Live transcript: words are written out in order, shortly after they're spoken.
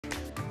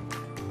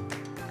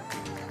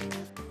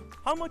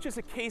How much is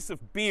a case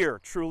of beer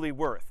truly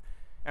worth?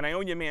 An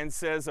Ionia man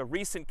says a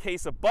recent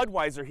case of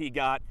Budweiser he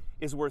got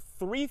is worth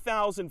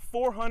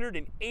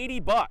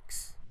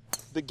 $3,480.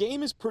 The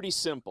game is pretty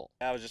simple.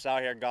 I was just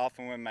out here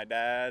golfing with my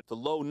dad. The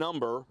low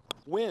number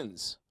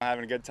wins.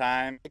 Having a good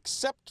time.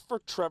 Except for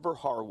Trevor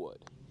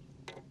Harwood.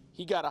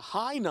 He got a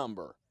high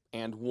number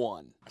and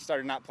won. I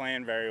started not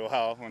playing very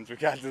well once we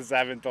got to the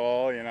 7th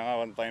hole. You know, I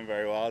wasn't playing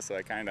very well, so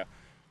I kind of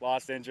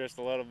lost interest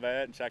a little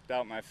bit and checked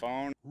out my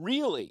phone.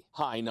 Really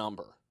high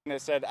number. And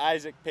it said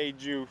Isaac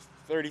paid you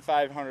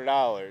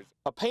 $3,500.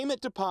 A payment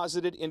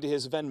deposited into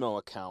his Venmo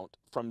account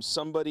from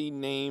somebody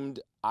named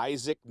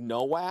Isaac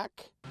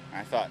Nowak.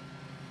 I thought,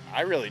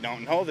 I really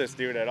don't know this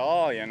dude at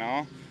all, you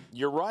know?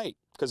 You're right,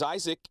 because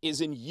Isaac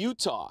is in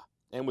Utah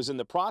and was in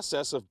the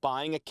process of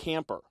buying a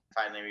camper.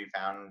 Finally, we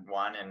found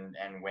one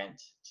and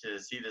went to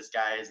see this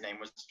guy. His name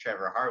was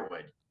Trevor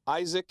Harwood.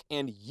 Isaac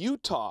and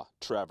Utah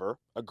Trevor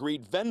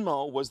agreed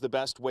Venmo was the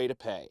best way to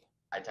pay.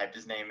 I typed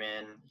his name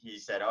in. He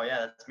said, "Oh, yeah,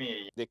 that's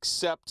me."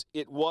 Except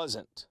it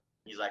wasn't.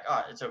 He's like,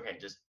 "Oh, it's okay.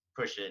 Just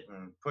push it,"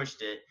 and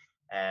pushed it,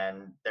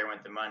 and there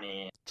went the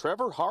money.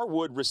 Trevor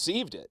Harwood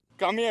received it.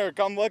 Come here,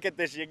 come look at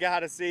this. You got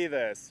to see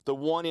this. The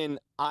one in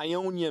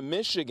Ionia,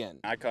 Michigan.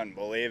 I couldn't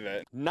believe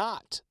it.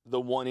 Not the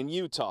one in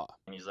Utah.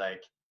 And he's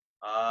like,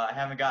 "I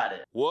haven't got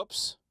it."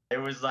 Whoops. It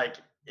was like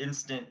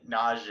instant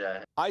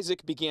nausea.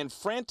 Isaac began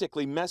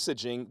frantically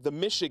messaging the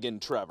Michigan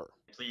Trevor.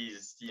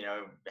 Please,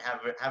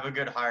 have a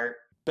good heart.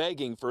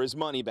 Begging for his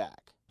money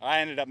back. I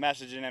ended up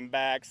messaging him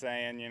back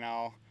saying,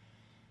 I'll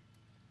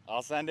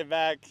send it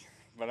back,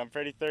 but I'm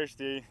pretty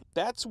thirsty.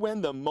 That's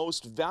when the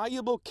most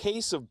valuable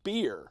case of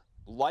beer,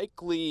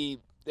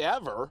 likely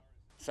ever,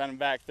 Sent him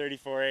back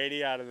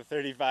 $3,480 out of the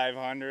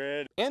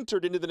 $3,500.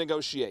 entered into the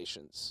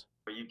negotiations.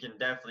 You can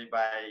definitely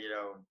buy,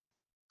 a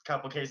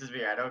couple cases of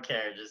beer. I don't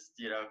care. Just,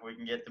 if we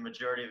can get the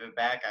majority of it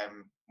back,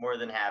 I'm more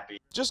than happy.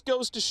 Just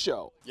goes to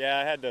show. Yeah,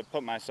 I had to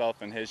put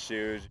myself in his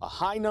shoes. A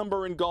high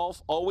number in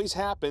golf always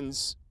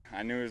happens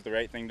I knew it was the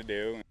right thing to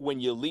do. when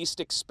you least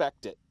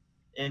expect it.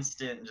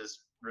 Instant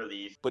just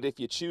relief. But if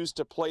you choose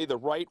to play the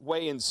right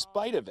way in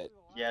spite of it,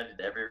 You had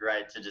every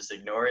right to just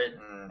ignore it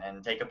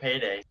and take a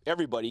payday.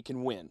 everybody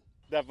can win.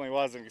 Definitely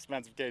was an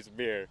expensive case of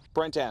beer.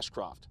 Brent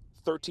Ashcroft,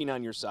 13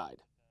 on your side.